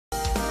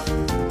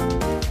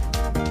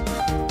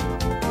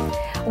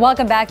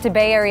Welcome back to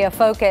Bay Area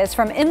Focus.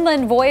 From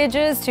inland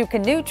voyages to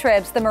canoe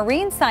trips, the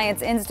Marine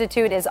Science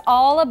Institute is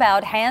all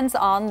about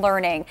hands-on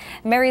learning.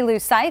 Marilou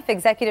Seiff,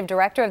 Executive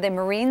Director of the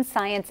Marine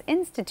Science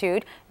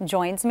Institute,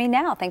 joins me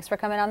now. Thanks for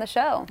coming on the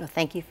show. Well,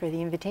 thank you for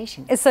the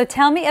invitation. So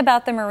tell me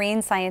about the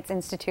Marine Science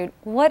Institute.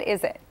 What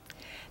is it?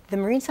 The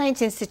Marine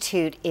Science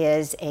Institute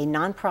is a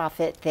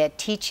nonprofit that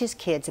teaches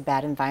kids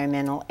about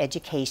environmental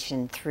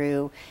education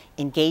through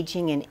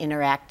engaging in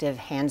interactive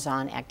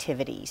hands-on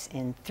activities.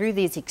 And through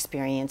these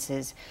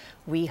experiences,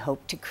 we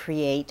hope to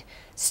create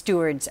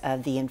stewards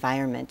of the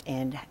environment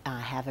and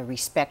have a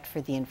respect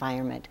for the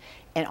environment,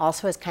 and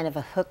also as kind of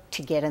a hook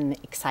to get them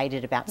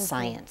excited about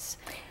science.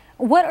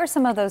 What are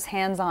some of those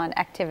hands-on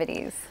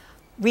activities?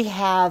 We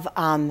have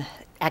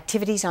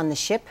activities on the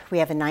ship. We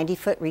have a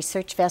 90-foot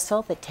research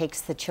vessel that takes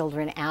the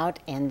children out,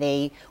 and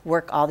they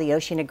work all the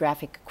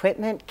oceanographic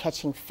equipment,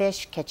 catching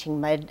fish,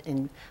 catching mud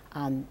and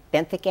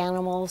benthic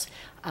animals,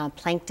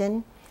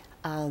 plankton,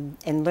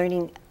 and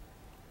learning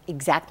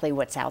exactly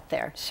what's out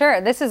there. Sure.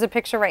 This is a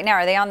picture right now.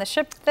 Are they on the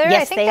ship there?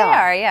 Yes, I think they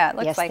are. Yeah, it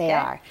looks yes, like they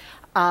are.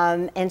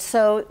 And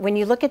so when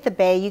you look at the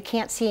bay, you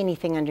can't see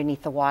anything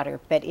underneath the water,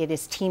 but it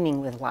is teeming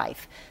with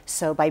life.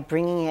 So by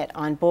bringing it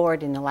on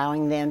board and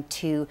allowing them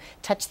to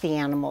touch the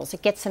animals,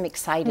 it gets them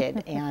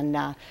excited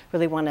and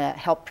really want to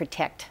help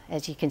protect,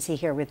 as you can see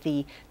here with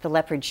the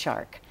leopard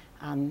shark.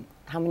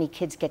 How many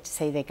kids get to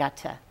say they got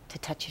to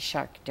touch a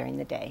shark during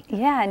the day?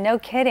 Yeah, no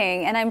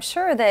kidding. And I'm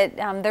sure that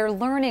they're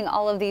learning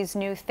all of these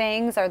new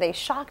things. Are they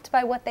shocked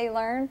by what they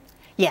learn?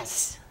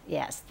 Yes,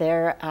 yes.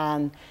 They're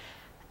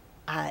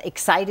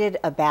excited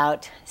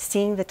about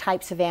seeing the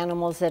types of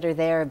animals that are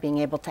there, being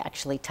able to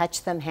actually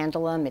touch them,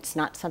 handle them. It's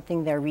not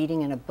something they're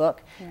reading in a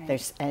book. Right.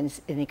 There's an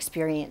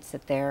experience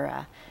that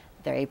they're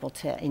able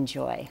to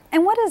enjoy.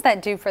 And what does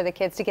that do for the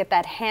kids to get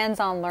that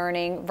hands-on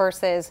learning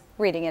versus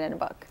reading it in a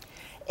book?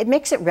 It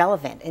makes it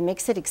relevant. It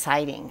makes it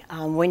exciting.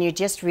 When you're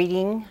just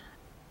reading,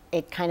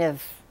 it kind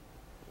of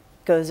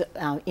goes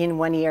in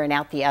one ear and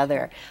out the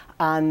other.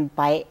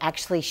 By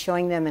actually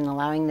showing them and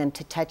allowing them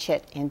to touch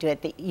it and do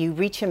it, you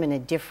reach them in a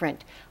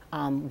different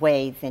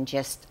way than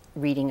just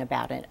reading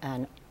about it.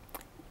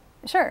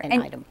 Sure.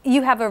 And item.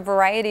 You have a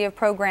variety of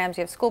programs.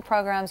 You have school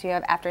programs, you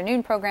have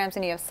afternoon programs,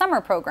 and you have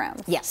summer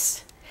programs.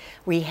 Yes.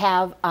 We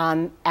have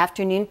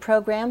afternoon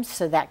programs,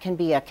 so that can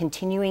be a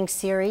continuing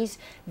series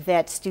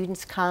that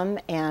students come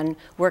and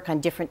work on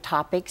different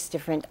topics,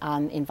 different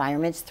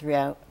environments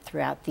throughout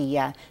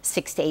the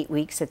 6 to 8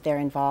 weeks that they're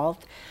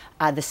involved.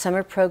 The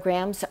summer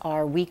programs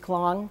are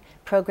week-long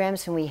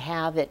programs, and we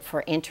have it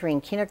for entering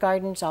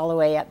kindergartens all the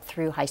way up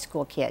through high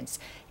school kids.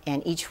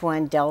 And each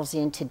one delves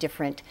into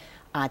different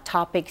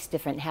topics,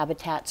 different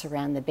habitats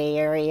around the Bay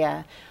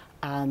Area,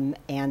 and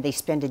they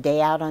spend a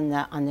day out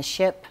on the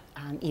ship,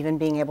 even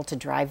being able to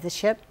drive the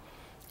ship,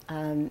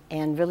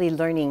 and really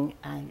learning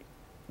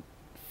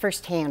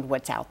firsthand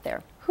what's out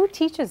there. Who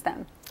teaches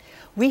them?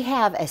 We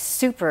have a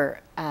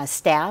super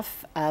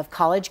staff of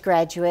college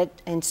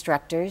graduate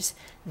instructors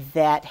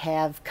that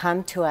have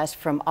come to us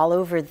from all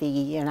over the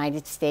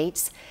United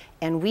States,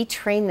 and we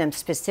train them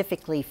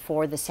specifically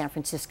for the San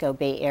Francisco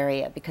Bay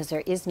Area because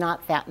there is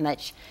not that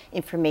much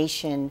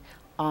information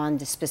on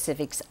the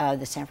specifics of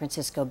the San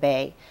Francisco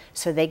Bay.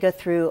 So they go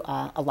through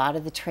a lot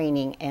of the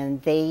training,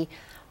 and they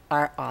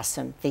are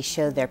awesome. They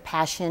show their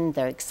passion,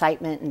 their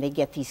excitement, and they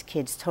get these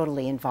kids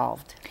totally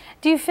involved.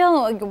 Do you feel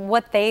like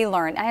what they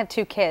learn? I have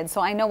 2 kids,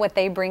 so I know what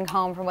they bring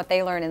home from what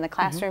they learn in the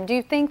classroom. Do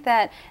you think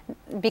that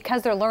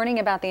because they're learning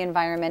about the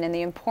environment and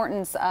the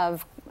importance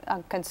of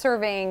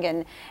conserving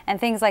and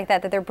things like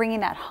that, that they're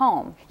bringing that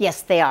home?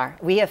 Yes, they are.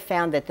 We have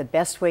found that the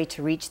best way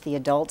to reach the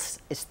adults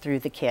is through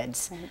the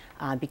kids,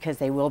 because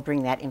they will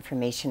bring that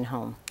information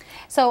home.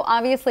 So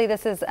obviously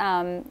this is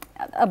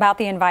about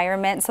the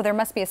environment, so there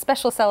must be a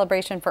special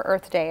celebration for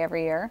Earth Day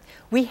every year.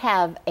 We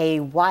have a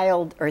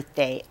Wild Earth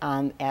Day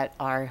at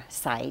our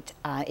site.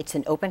 It's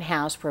an open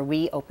house where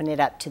we open it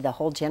up to the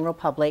whole general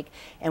public,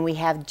 and we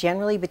have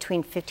generally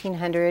between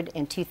 1,500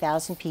 and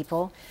 2,000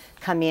 people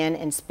come in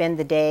and spend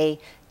the day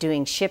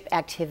doing ship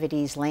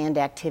activities, land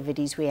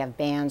activities. We have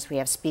bands, we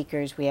have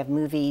speakers, we have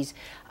movies,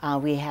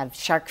 we have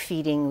shark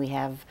feeding, we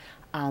have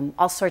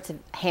all sorts of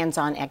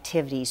hands-on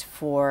activities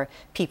for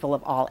people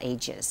of all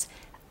ages.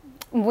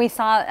 We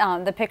saw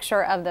the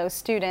picture of those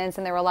students,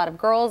 and there were a lot of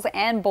girls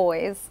and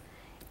boys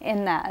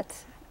in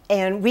that.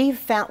 And we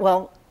found,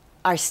 well,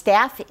 our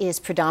staff is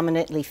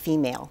predominantly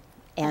female.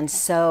 And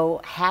so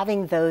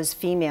having those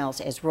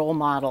females as role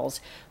models,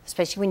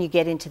 especially when you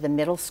get into the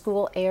middle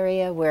school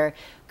area where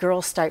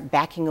girls start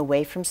backing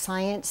away from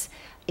science,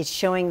 it's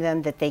showing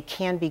them that they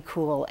can be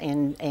cool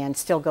and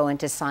still go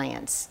into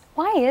science.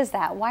 Why is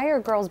that? Why are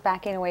girls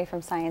backing away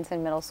from science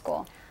in middle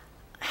school?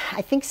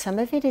 I think some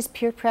of it is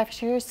peer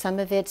pressure, some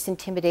of it's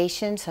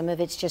intimidation, some of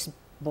it's just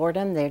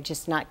boredom. They're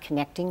just not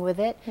connecting with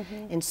it.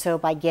 And so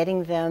by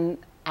getting them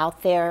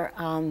out there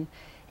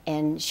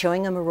and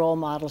showing them a role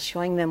model,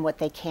 showing them what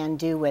they can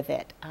do with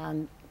it,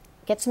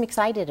 gets them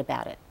excited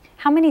about it.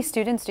 How many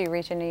students do you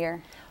reach in a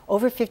year?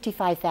 over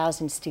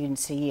 55,000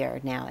 students a year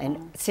now.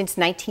 And since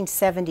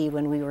 1970,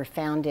 when we were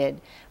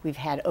founded, we've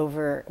had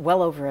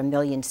well over 1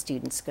 million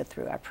students go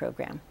through our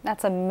program.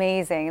 That's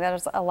amazing. That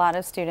is a lot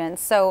of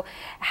students. So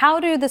how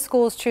do the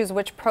schools choose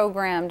which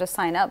program to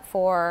sign up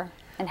for?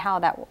 And how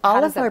does it work?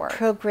 All of our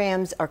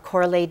programs are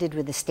correlated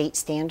with the state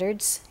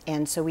standards,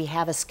 and so we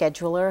have a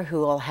scheduler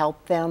who will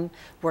help them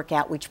work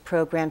out which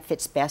program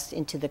fits best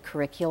into the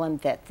curriculum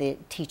that the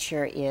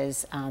teacher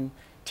is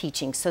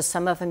teaching. So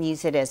some of them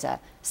use it as a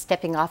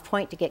stepping off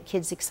point to get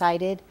kids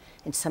excited,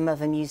 and some of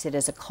them use it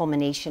as a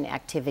culmination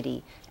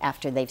activity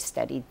after they've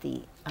studied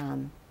the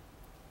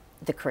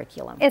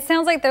curriculum. It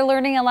sounds like they're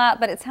learning a lot,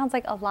 but it sounds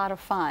like a lot of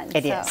fun.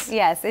 It is.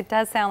 Yes, it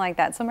does sound like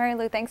that. So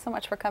Marilou, thanks so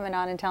much for coming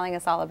on and telling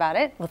us all about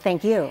it. Well,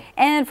 thank you.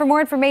 And for more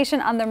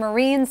information on the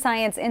Marine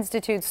Science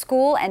Institute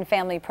school and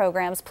family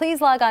programs, please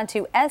log on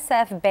to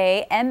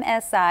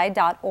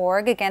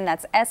sfbaymsi.org. Again,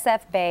 that's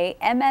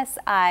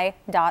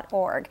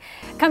sfbaymsi.org.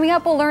 Coming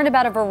up, we'll learn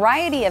about a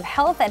variety of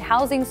health and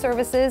housing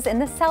services in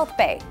the South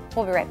Bay.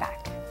 We'll be right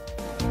back.